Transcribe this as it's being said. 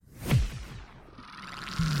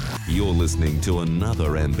You're listening to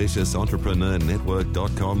another ambitious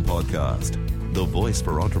Entrepreneurs.com podcast, the voice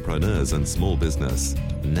for entrepreneurs and small business.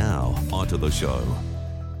 Now, onto the show.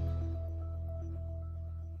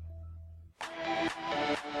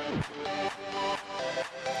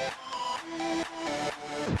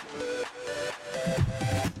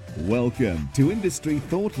 Welcome to Industry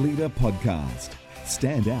Thought Leader Podcast.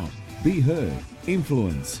 Stand out, be heard,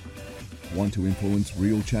 influence. Want to influence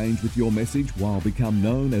real change with your message while become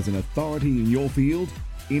known as an authority in your field?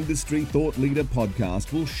 Industry Thought Leader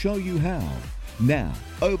Podcast will show you how. Now,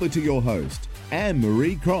 over to your host,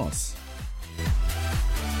 Anne-Marie Cross.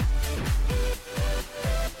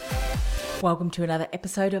 Welcome to another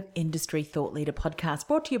episode of Industry Thought Leader Podcast,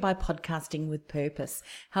 brought to you by Podcasting with Purpose,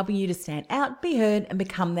 helping you to stand out, be heard, and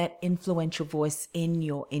become that influential voice in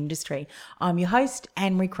your industry. I'm your host,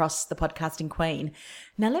 Anne-Marie Cross, the podcasting queen.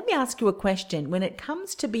 Now, let me ask you a question. When it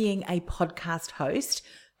comes to being a podcast host,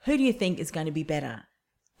 who do you think is going to be better?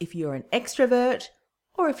 If you're an extrovert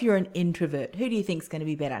or if you're an introvert, who do you think is going to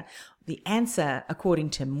be better? The answer, according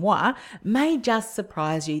to moi, may just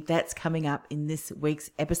surprise you. That's coming up in this week's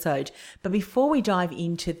episode. But before we dive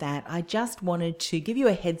into that, I just wanted to give you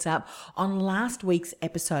a heads up on last week's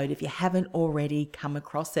episode if you haven't already come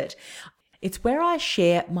across it. It's where I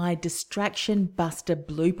share my Distraction Buster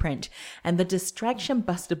Blueprint. And the Distraction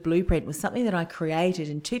Buster Blueprint was something that I created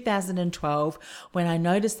in 2012 when I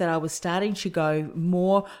noticed that I was starting to go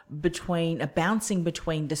more bouncing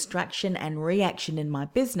between distraction and reaction in my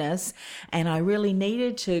business. And I really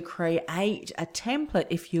needed to create a template,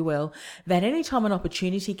 if you will, that anytime an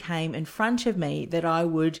opportunity came in front of me, that I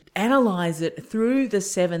would analyze it through the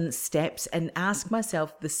 7 steps and ask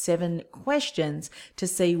myself the 7 questions to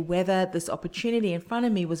see whether this opportunity in front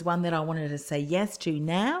of me was one that I wanted to say yes to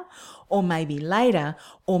now, or maybe later,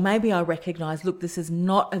 or maybe I recognize, look, this is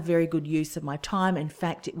not a very good use of my time. In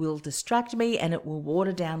fact, it will distract me and it will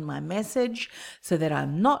water down my message so that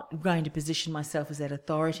I'm not going to position myself as that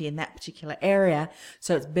authority in that particular area.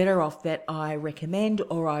 So it's better off that I recommend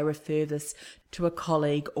or I refer this to a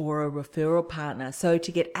colleague or a referral partner. So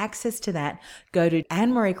to get access to that, go to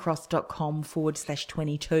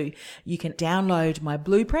annemariecross.com/22. You can download my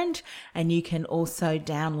blueprint and you can also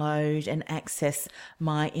download and access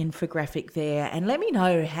my infographic there. And let me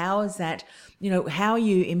know, how is that, how are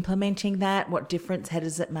you implementing that? What difference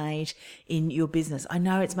has it made in your business? I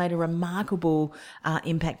know it's made a remarkable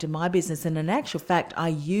impact in my business. And in actual fact, I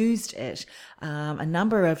used it a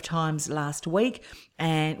number of times last week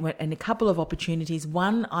and a couple of opportunities.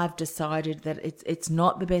 One, I've decided that it's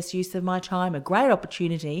not the best use of my time, a great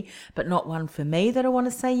opportunity, but not one for me that I want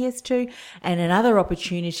to say yes to. And another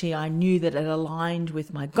opportunity, I knew that it aligned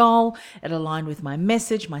with my goal, it aligned with my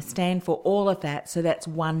message, my stand for all of that. So that's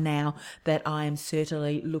one now that I am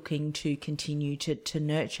certainly looking to continue to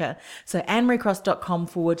nurture. So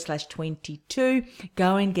annemariecross.com/22,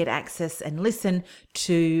 go and get access and listen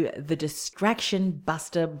to the Distraction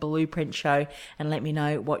Buster Blueprint show and let me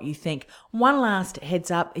know what you think. One last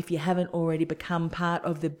heads up, if you haven't already become part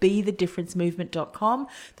of the BeTheDifferenceMovement.com,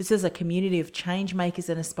 this is a community of change makers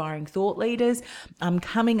and aspiring thought leaders.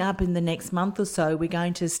 Coming up in the next month or so, we're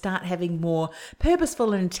going to start having more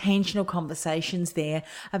purposeful and intentional conversations there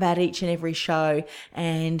about each and every show.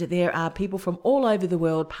 And there are people from all over the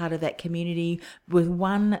world part of that community with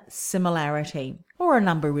one similarity. Or a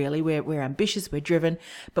number really. We're ambitious, we're driven,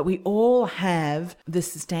 but we all have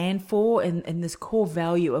this stand for and this core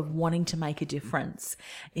value of wanting to make a difference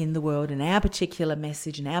in the world, in our particular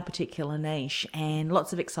message, in our particular niche, and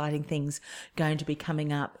lots of exciting things going to be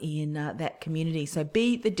coming up in that community. So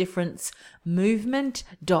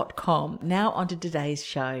BeTheDifferenceMovement.com. Now onto today's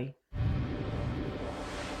show.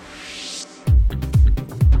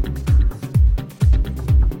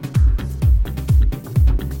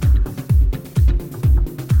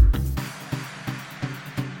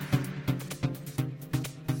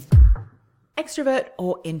 Extrovert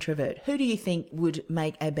or introvert? Who do you think would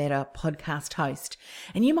make a better podcast host?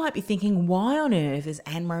 And you might be thinking, why on earth is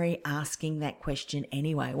Anne-Marie asking that question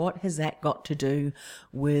anyway? What has that got to do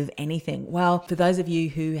with anything? Well, for those of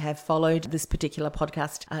you who have followed this particular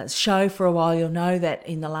podcast show for a while, you'll know that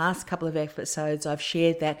in the last couple of episodes, I've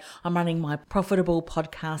shared that I'm running my Profitable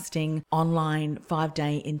Podcasting online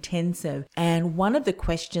 5-day intensive. And one of the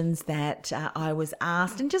questions that I was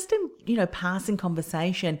asked, and just in passing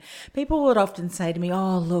conversation, people would often say to me,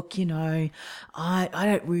 oh, look, I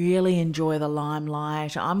don't really enjoy the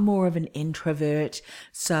limelight. I'm more of an introvert.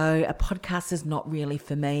 So a podcast is not really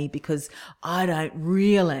for me because I don't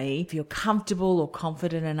really feel comfortable or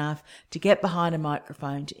confident enough to get behind a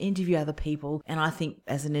microphone to interview other people. And I think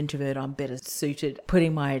as an introvert, I'm better suited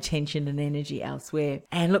putting my attention and energy elsewhere.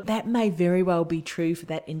 And look, that may very well be true for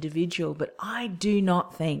that individual, but I do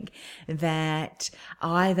not think that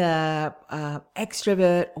either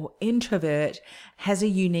extrovert or introvert has a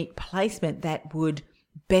unique placement that would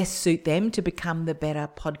best suit them to become the better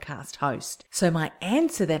podcast host. So my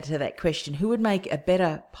answer to that question, who would make a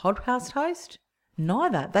better podcast host?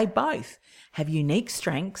 Neither. They both have unique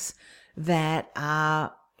strengths that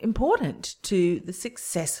are important to the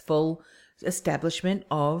successful establishment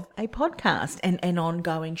of a podcast and an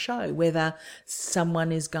ongoing show, whether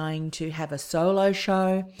someone is going to have a solo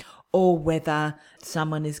show or whether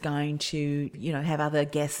someone is going to, have other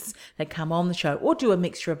guests that come on the show, or do a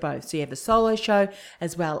mixture of both. So you have a solo show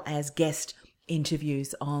as well as guest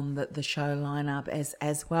interviews on the show lineup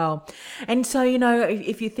as well. And so,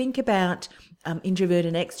 if you think about introvert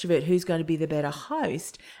and extrovert, who's going to be the better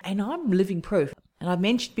host, and I'm living proof. And I've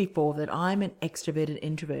mentioned before that I'm an extroverted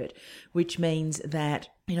introvert, which means that,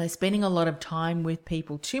 spending a lot of time with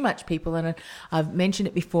people, too much people. And I've mentioned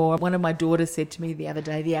it before. One of my daughters said to me the other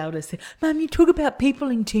day, the eldest said, Mum, you talk about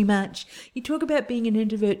peopling too much. You talk about being an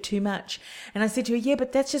introvert too much. And I said to her, yeah,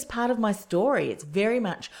 but that's just part of my story. It's very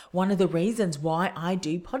much one of the reasons why I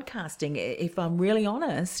do podcasting. If I'm really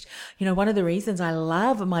honest, one of the reasons I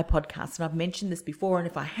love my podcast, and I've mentioned this before, and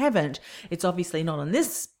if I haven't, it's obviously not on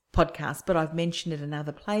this podcast, but I've mentioned it in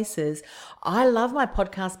other places. I love my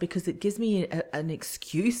podcast because it gives me an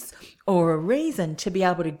excuse or a reason to be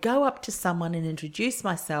able to go up to someone and introduce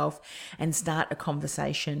myself and start a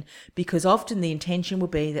conversation, because often the intention will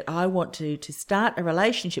be that I want to start a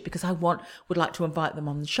relationship because I would like to invite them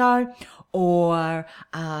on the show, or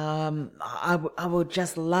I would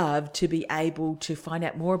just love to be able to find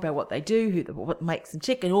out more about what they do, what makes them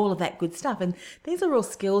tick, and all of that good stuff. And these are all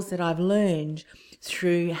skills that I've learned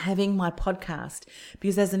through having my podcast,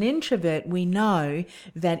 because as an introvert, we know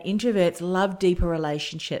that introverts love deeper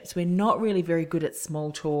relationships. We're not really very good at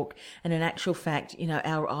small talk, and in actual fact,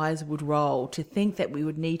 our eyes would roll to think that we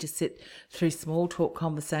would need to sit through small talk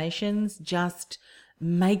conversations. Just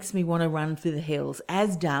makes me want to run for the hills,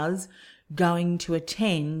 as does going to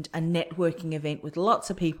attend a networking event with lots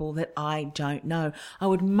of people that I don't know. I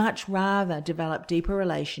would much rather develop deeper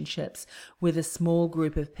relationships with a small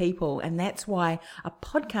group of people. And that's why a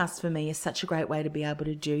podcast for me is such a great way to be able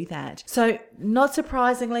to do that. So not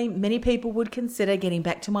surprisingly, many people would consider, getting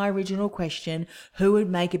back to my original question, who would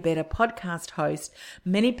make a better podcast host?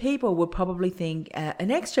 Many people would probably think an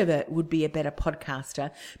extrovert would be a better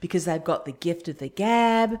podcaster because they've got the gift of the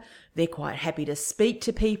gab. They're quite happy to speak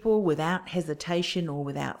to people without hesitation or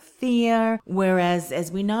without fear. Whereas,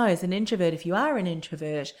 as we know, as an introvert, if you are an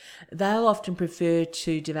introvert, they'll often prefer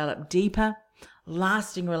to develop deeper,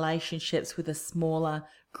 lasting relationships with a smaller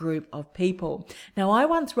group of people. Now, I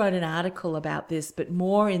once wrote an article about this, but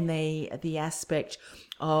more in the aspect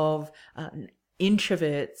of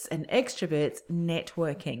introverts and extroverts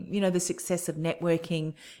networking, the success of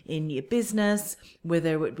networking in your business,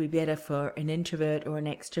 whether it would be better for an introvert or an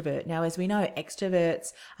extrovert. Now, as we know,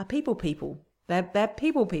 extroverts are people. They're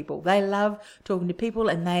people. They love talking to people,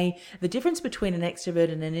 and the difference between an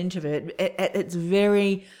extrovert and an introvert, at its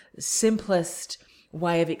very simplest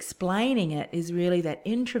way of explaining it, is really that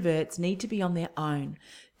introverts need to be on their own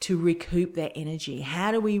to recoup their energy.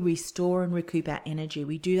 How do we restore and recoup our energy?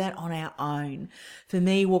 We do that on our own. For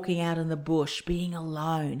me, walking out in the bush, being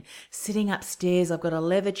alone, sitting upstairs, I've got a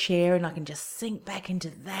leather chair and I can just sink back into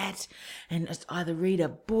that and just either read a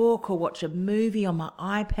book or watch a movie on my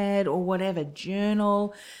iPad or whatever,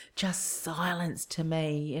 journal. Just silence to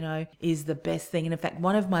me, is the best thing. And in fact,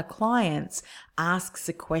 one of my clients asks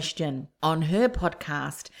a question on her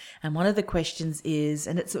podcast, and one of the questions is,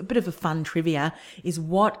 and it's a bit of a fun trivia, is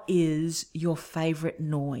what is your favorite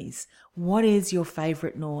noise? What is your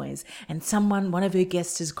favorite noise? And one of her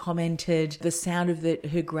guests has commented the sound of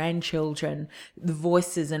her grandchildren, the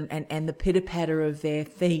voices and the pitter-patter of their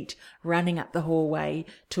feet running up the hallway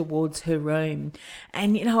towards her room.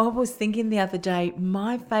 And, I was thinking the other day,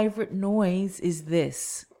 my favorite noise is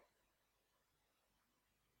this.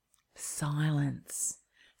 Silence.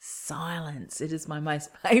 It is my most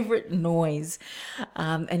favorite noise.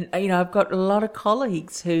 And I've got a lot of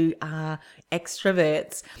colleagues who are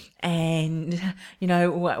extroverts, And, you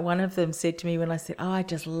know, one of them said to me when I said, I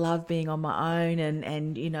just love being on my own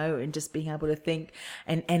and, you know, and just being able to think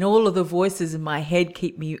and all of the voices in my head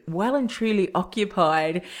keep me well and truly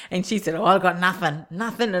occupied. And she said, I've got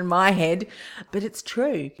nothing in my head. But it's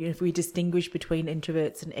true. If we distinguish between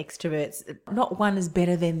introverts and extroverts, not one is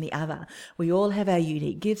better than the other. We all have our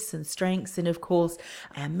unique gifts and strengths and, of course,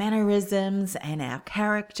 our mannerisms and our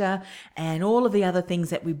character and all of the other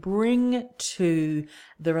things that we bring to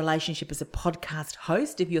the relationship as a podcast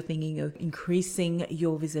host. If you're thinking of increasing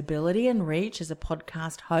your visibility and reach as a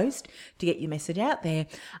podcast host to get your message out there,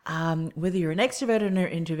 whether you're an extrovert or an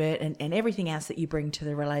introvert and everything else that you bring to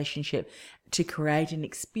the relationship to create an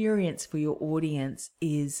experience for your audience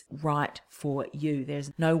is right for you.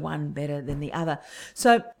 There's no one better than the other.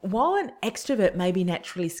 So while an extrovert may be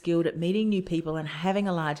naturally skilled at meeting new people and having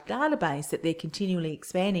a large database that they're continually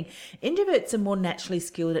expanding, introverts are more naturally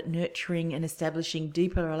skilled at nurturing and establishing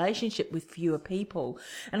deeper relationship with fewer people.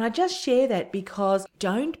 And I just share that because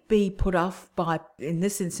don't be put off by, in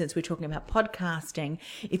this instance, we're talking about podcasting.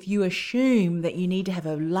 If you assume that you need to have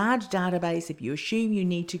a large database, if you assume you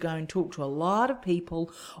need to go and talk to a lot of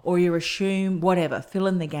people, or you assume whatever, fill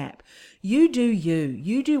in the gap. You do you.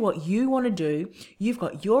 You do what you want to do. You've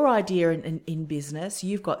got your idea in business.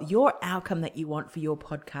 You've got your outcome that you want for your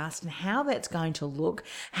podcast and how that's going to look,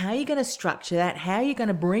 how you're going to structure that, how you're going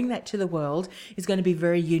to bring that to the world is going to be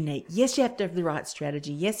very unique. Yes, you have to have the right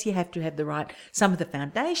strategy. Yes, you have to have some of the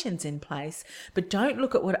foundations in place, but don't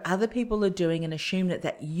look at what other people are doing and assume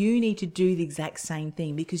that you need to do the exact same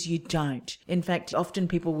thing, because you don't. In fact, often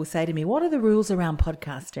people will say to me, what are the rules around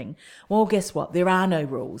podcasting? Well, guess what? There are no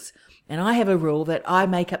rules. And I have a rule that I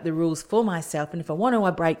make up the rules for myself. And if I want to,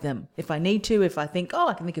 I break them. If I need to, if I think,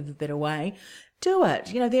 I can think of a better way, do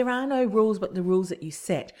it. You know, there are no rules but the rules that you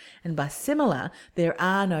set. And by similar, there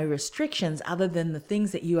are no restrictions other than the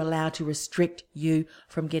things that you allow to restrict you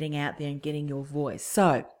from getting out there and getting your voice.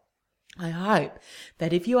 So I hope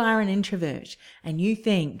that if you are an introvert and you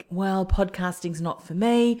think, well, podcasting's not for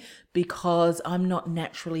me because I'm not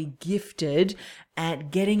naturally gifted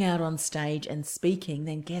at getting out on stage and speaking,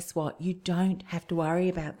 then guess what? You don't have to worry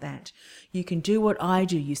about that. You can do what I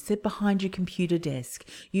do. You sit behind your computer desk,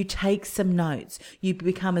 you take some notes, you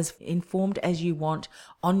become as informed as you want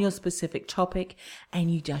on your specific topic,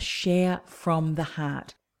 and you just share from the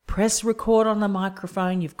heart. Press record on the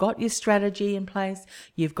microphone. You've got your strategy in place.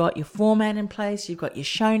 You've got your format in place. You've got your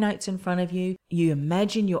show notes in front of you. You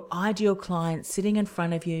imagine your ideal client sitting in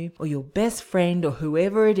front of you, or your best friend, or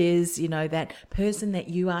whoever it is, you know, that person that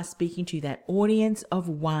you are speaking to, that audience of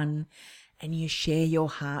one, and you share your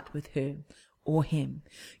heart with her or him.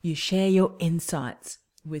 You share your insights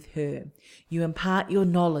with her. You impart your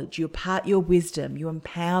knowledge, you impart your wisdom, you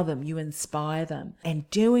empower them, you inspire them. And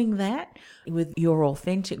doing that with your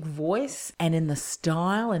authentic voice and in the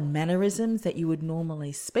style and mannerisms that you would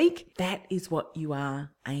normally speak, that is what you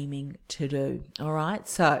are aiming to do. All right.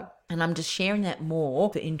 So, and I'm just sharing that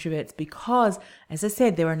more for introverts because, as I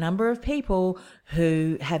said, there are a number of people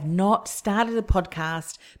who have not started a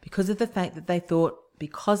podcast because of the fact that they thought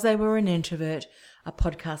because they were an introvert, a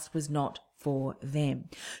podcast was not for them.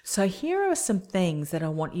 So here are some things that I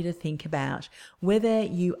want you to think about, whether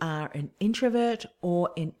you are an introvert or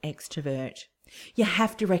an extrovert. You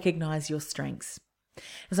have to recognize your strengths.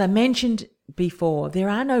 As I mentioned before, there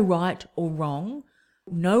are no right or wrong.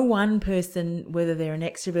 No one person, whether they're an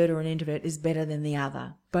extrovert or an introvert, is better than the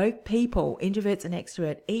other. Both people, introverts and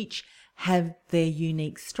extrovert, each have their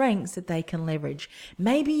unique strengths that they can leverage.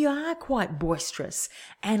 Maybe you are quite boisterous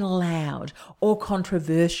and loud or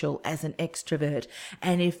controversial as an extrovert.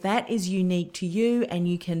 And if that is unique to you and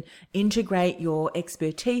you can integrate your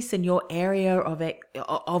expertise and your area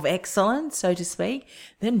of excellence, so to speak,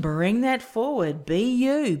 then bring that forward. Be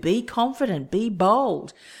you, be confident, be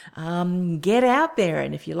bold, get out there.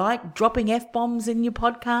 And if you like dropping F-bombs in your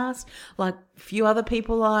podcast, like few other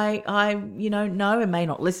people I know and may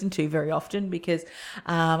not listen to very often because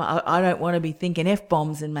I don't want to be thinking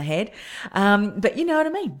F-bombs in my head. But you know what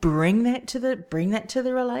I mean? Bring that to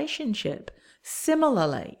the relationship.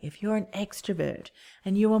 Similarly, if you're an extrovert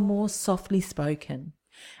and you are more softly spoken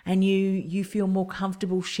and you feel more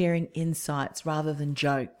comfortable sharing insights rather than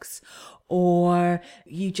jokes, or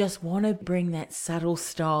you just want to bring that subtle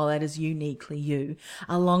style that is uniquely you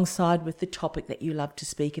alongside with the topic that you love to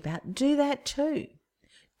speak about, do that too.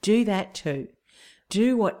 Do that too.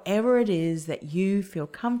 Do whatever it is that you feel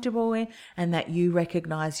comfortable in and that you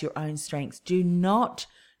recognize your own strengths. Do not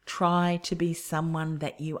try to be someone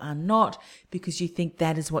that you are not because you think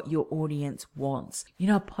that is what your audience wants. You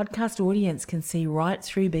know, a podcast audience can see right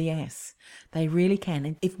through BS. They really can.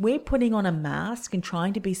 And if we're putting on a mask and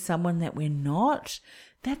trying to be someone that we're not,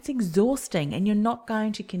 that's exhausting, and you're not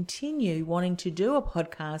going to continue wanting to do a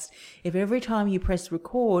podcast if every time you press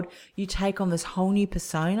record, you take on this whole new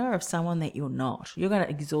persona of someone that you're not. You're going to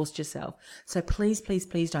exhaust yourself. So please, please,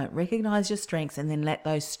 please don't recognize your strengths and then let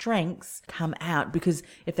those strengths come out, because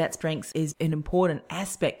if that strengths is an important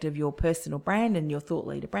aspect of your personal brand and your thought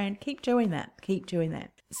leader brand, keep doing that. Keep doing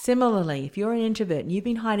that. Similarly, if you're an introvert and you've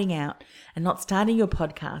been hiding out and not starting your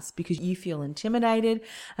podcast because you feel intimidated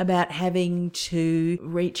about having to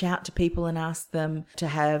reach out to people and ask them to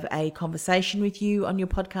have a conversation with you on your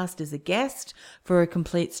podcast as a guest for a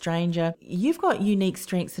complete stranger, you've got unique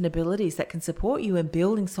strengths and abilities that can support you in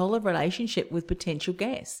building solid relationship with potential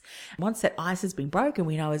guests. Once that ice has been broken,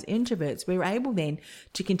 we know as introverts, we're able then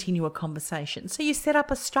to continue a conversation. So you set up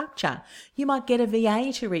a structure. You might get a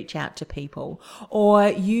VA to reach out to people,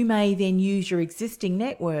 or you may then use your existing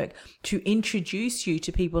network to introduce you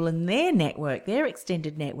to people in their network, their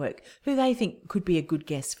extended network, who they think could be a good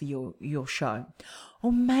guest for your show.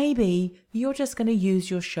 Or maybe you're just going to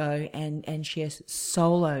use your show and share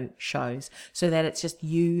solo shows so that it's just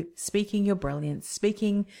you speaking your brilliance,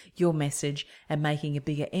 speaking your message, and making a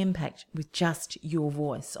bigger impact with just your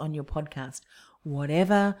voice on your podcast.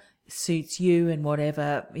 Whatever suits you and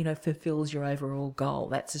whatever, fulfills your overall goal.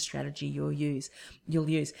 That's a strategy you'll use.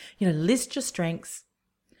 List your strengths.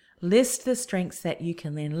 List the strengths that you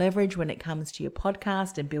can then leverage when it comes to your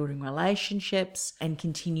podcast and building relationships, and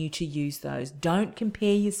continue to use those. Don't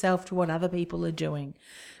compare yourself to what other people are doing.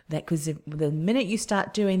 Because the minute you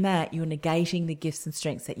start doing that, you're negating the gifts and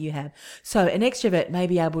strengths that you have. So an extrovert may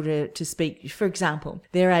be able to speak, for example,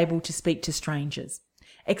 they're able to speak to strangers.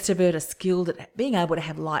 Extrovert are skilled at being able to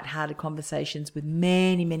have light-hearted conversations with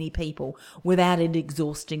many, many people without it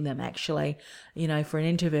exhausting them. Actually, for an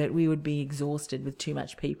introvert, we would be exhausted with too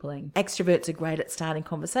much peopling. Extroverts are great at starting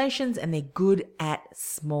conversations, and they're good at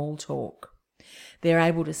small talk. They're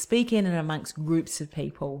able to speak in and amongst groups of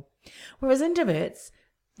people. Whereas introverts,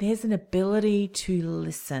 there's an ability to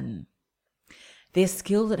listen. They're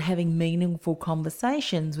skilled at having meaningful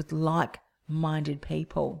conversations with like-minded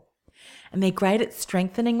people. And they're great at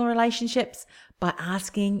strengthening relationships by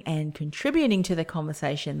asking and contributing to the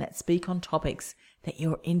conversation that speak on topics that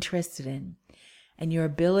you're interested in. And your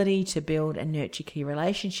ability to build and nurture key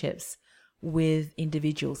relationships with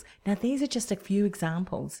individuals. Now, these are just a few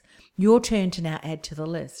examples. Your turn to now add to the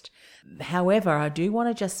list. However, I do want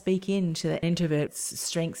to just speak into the introvert's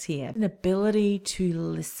strengths here. An ability to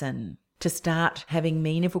listen, to start having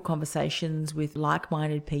meaningful conversations with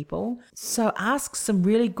like-minded people. So ask some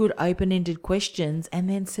really good open-ended questions and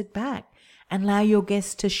then sit back and allow your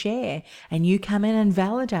guests to share, and you come in and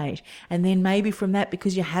validate. And then maybe from that,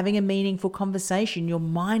 because you're having a meaningful conversation, your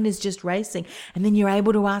mind is just racing, and then you're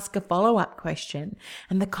able to ask a follow-up question,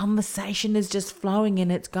 and the conversation is just flowing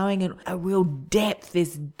and it's going in a real depth.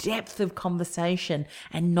 There's depth of conversation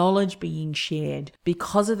and knowledge being shared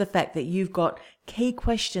because of the fact that you've got key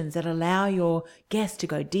questions that allow your guests to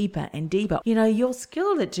go deeper and deeper. You're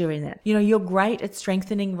skilled at doing that. You're great at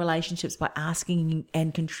strengthening relationships by asking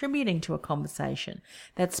and contributing to a conversation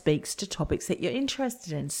that speaks to topics that you're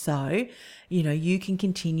interested in. So, you can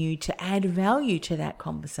continue to add value to that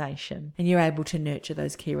conversation, and you're able to nurture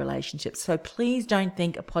those key relationships. So please don't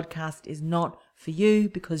think a podcast is not for you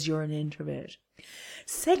because you're an introvert.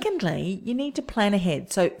 Secondly, you need to plan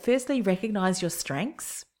ahead. So firstly, recognize your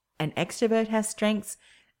strengths. An extrovert has strengths,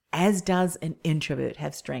 as does an introvert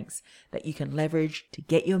have strengths that you can leverage to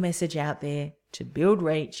get your message out there, to build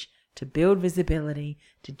reach, to build visibility,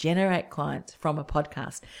 to generate clients from a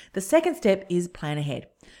podcast. The second step is plan ahead.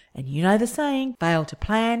 And you know the saying, fail to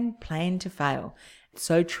plan, plan to fail. It's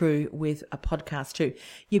so true with a podcast too.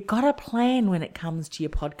 You've got to plan when it comes to your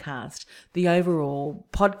podcast, the overall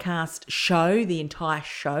podcast show, the entire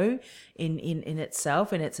show in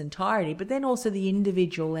itself, in its entirety, but then also the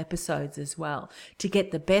individual episodes as well, to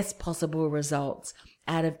get the best possible results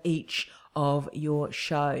out of each of your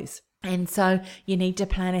shows. And so you need to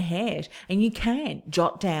plan ahead, and you can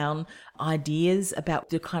jot down ideas about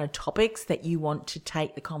the kind of topics that you want to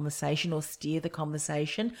take the conversation or steer the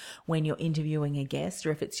conversation when you're interviewing a guest,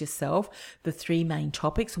 or if it's yourself, the three main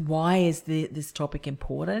topics. Why is this topic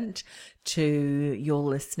important to your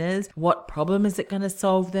listeners? What problem is it going to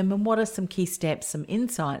solve them? And what are some key steps, some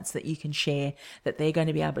insights that you can share that they're going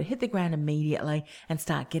to be able to hit the ground immediately and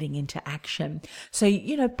start getting into action? So,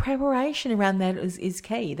 preparation around that is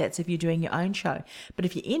key. That's if you're doing your own show. But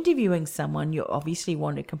if you're interviewing someone, you obviously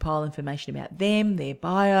want to compile information information about them, their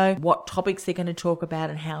bio, what topics they're going to talk about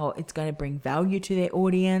and how it's going to bring value to their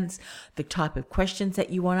audience, the type of questions that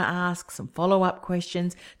you want to ask, some follow-up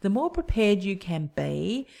questions. The more prepared you can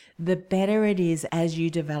be, the better it is as you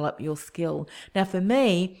develop your skill. Now, for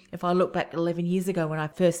me, if I look back 11 years ago when I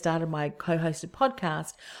first started my co-hosted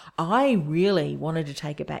podcast, I really wanted to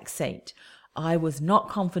take a back seat. I was not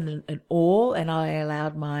confident at all, and I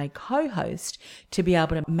allowed my co-host to be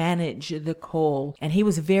able to manage the call. And he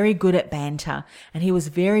was very good at banter, and he was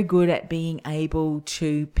very good at being able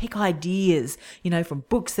to pick ideas, from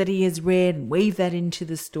books that he has read and weave that into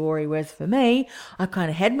the story. Whereas for me, I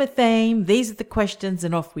kind of had my theme, these are the questions,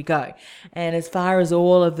 and off we go. And as far as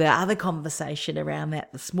all of the other conversation around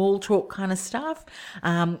that, the small talk kind of stuff,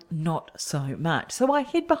 not so much. So I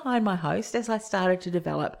hid behind my host as I started to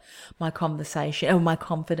develop my conversation or my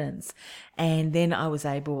confidence. And then I was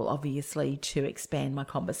able, obviously, to expand my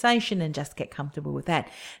conversation and just get comfortable with that.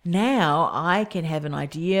 Now I can have an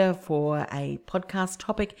idea for a podcast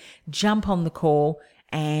topic, jump on the call,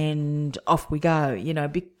 and off we go,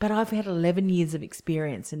 but I've had 11 years of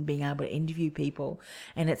experience in being able to interview people,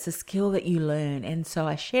 and it's a skill that you learn. And so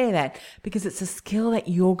I share that because it's a skill that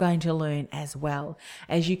you're going to learn as well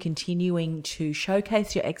as you continuing to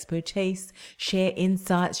showcase your expertise, share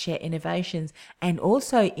insights, share innovations, and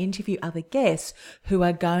also interview other guests who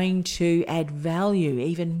are going to add value,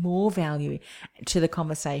 even more value to the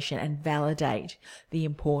conversation and validate the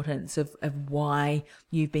importance of why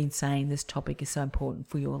you've been saying this topic is so important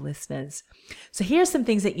for your listeners. So here are some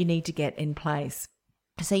things that you need to get in place.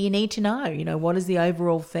 So you need to know, what is the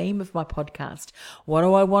overall theme of my podcast? What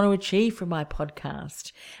do I want to achieve from my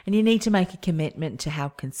podcast? And you need to make a commitment to how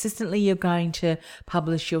consistently you're going to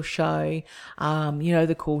publish your show.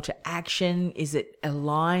 The call to action, is it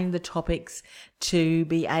align the topics to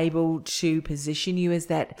be able to position you as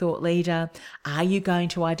that thought leader? Are you going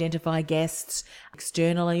to identify guests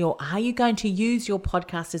externally, or are you going to use your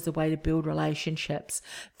podcast as a way to build relationships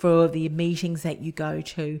for the meetings that you go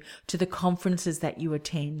to the conferences that you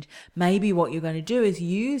attend? Maybe what you're going to do is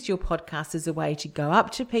use your podcast as a way to go up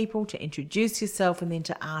to people, to introduce yourself, and then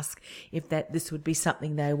to ask if this would be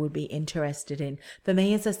something they would be interested in. For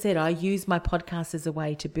me, as I said, I use my podcast as a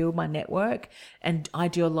way to build my network, and I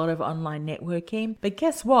do a lot of online networking. But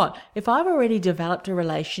guess what? If I've already developed a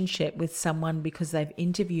relationship with someone because they've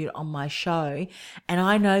interviewed on my show, and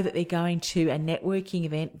I know that they're going to a networking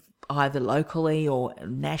event either locally or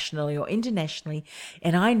nationally or internationally,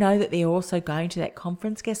 and I know that they're also going to that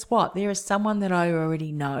conference, guess what? There is someone that I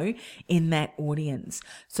already know in that audience.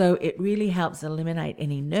 So it really helps eliminate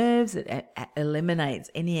any nerves. It eliminates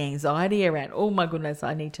any anxiety around, oh my goodness,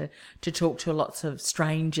 I need to talk to lots of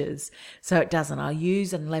strangers. So it doesn't. I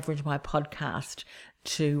use and leverage my podcast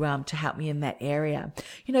to help me in that area.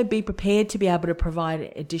 Be prepared to be able to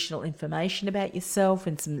provide additional information about yourself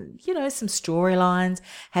and some storylines,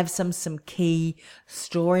 have some key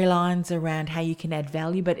storylines around how you can add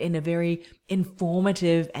value, but in a very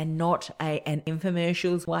informative and not an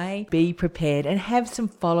infomercials way. Be prepared and have some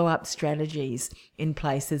follow-up strategies in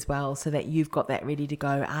place as well, so that you've got that ready to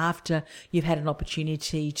go after you've had an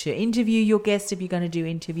opportunity to interview your guests, if you're going to do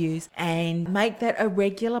interviews, and make that a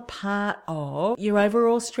regular part of your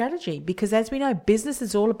overall strategy. Because as we know, business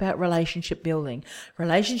is all about relationship building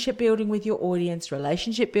with your audience,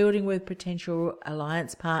 relationship building with potential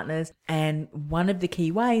alliance partners. And one of the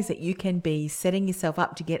key ways that you can be setting yourself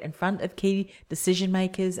up to get in front of key decision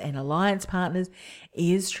makers and alliance partners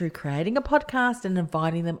is through creating a podcast and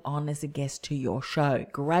inviting them on as a guest to your show.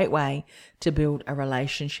 Great way to build a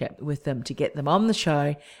relationship with them, to get them on the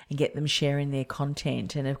show and get them sharing their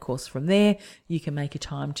content. And of course, from there, you can make a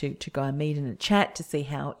time to go and meet in a chat to see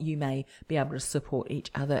how you may be able to support each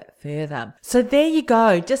other further. So there you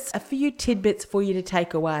go. Just a few tidbits for you to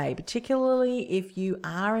take away, particularly if you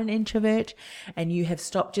are an introvert and you have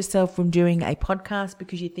stopped yourself from doing a podcast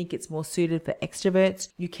because you think it's more suited for extroverts.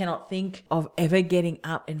 You cannot think of ever getting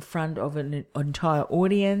up in front of an entire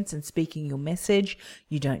audience and speaking your message.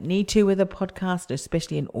 You don't need to with a podcast,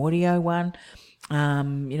 especially an audio one.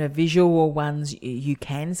 Visual ones you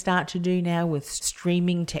can start to do now with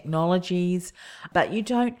streaming technologies, but you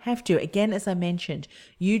don't have to. Again, as I mentioned,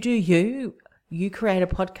 you do you. You create a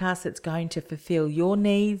podcast that's going to fulfill your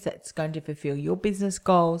needs, that's going to fulfill your business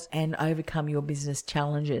goals and overcome your business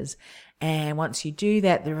challenges. And once you do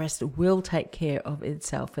that, the rest will take care of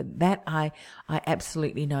itself. And that I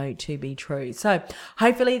absolutely know to be true. So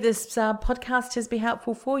hopefully this podcast has been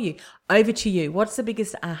helpful for you. Over to you. What's the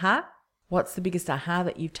biggest aha? What's the biggest aha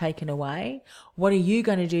that you've taken away? What are you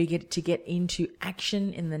going to do to get into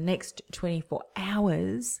action in the next 24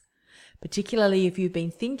 hours particularly if you've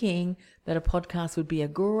been thinking that a podcast would be a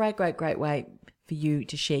great way for you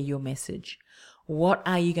to share your message. What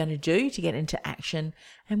are you going to do to get into action?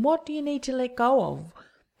 And what do you need to let go of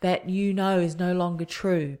that you know is no longer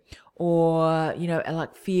true? Or,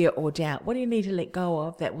 like fear or doubt. What do you need to let go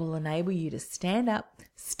of that will enable you to stand up,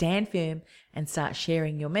 stand firm, and start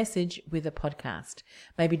sharing your message with a podcast?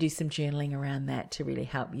 Maybe do some journaling around that to really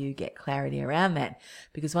help you get clarity around that.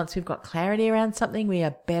 Because once we've got clarity around something, we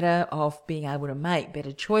are better off being able to make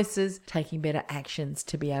better choices, taking better actions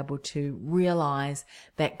to be able to realize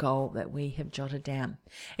that goal that we have jotted down.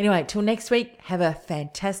 Anyway, till next week, have a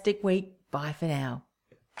fantastic week. Bye for now.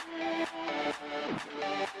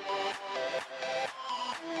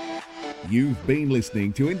 You've been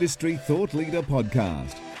listening to Industry Thought Leader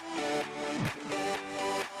Podcast.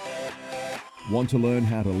 Want to learn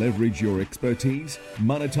how to leverage your expertise,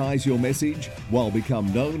 monetize your message, while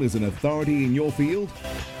become known as an authority in your field?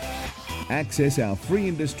 Access our free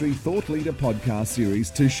Industry Thought Leader podcast series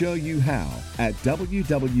to show you how at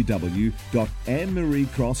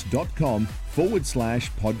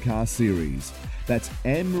www.annemariecross.com/podcast series. That's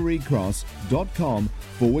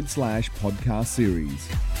annemariecross.com/podcast series.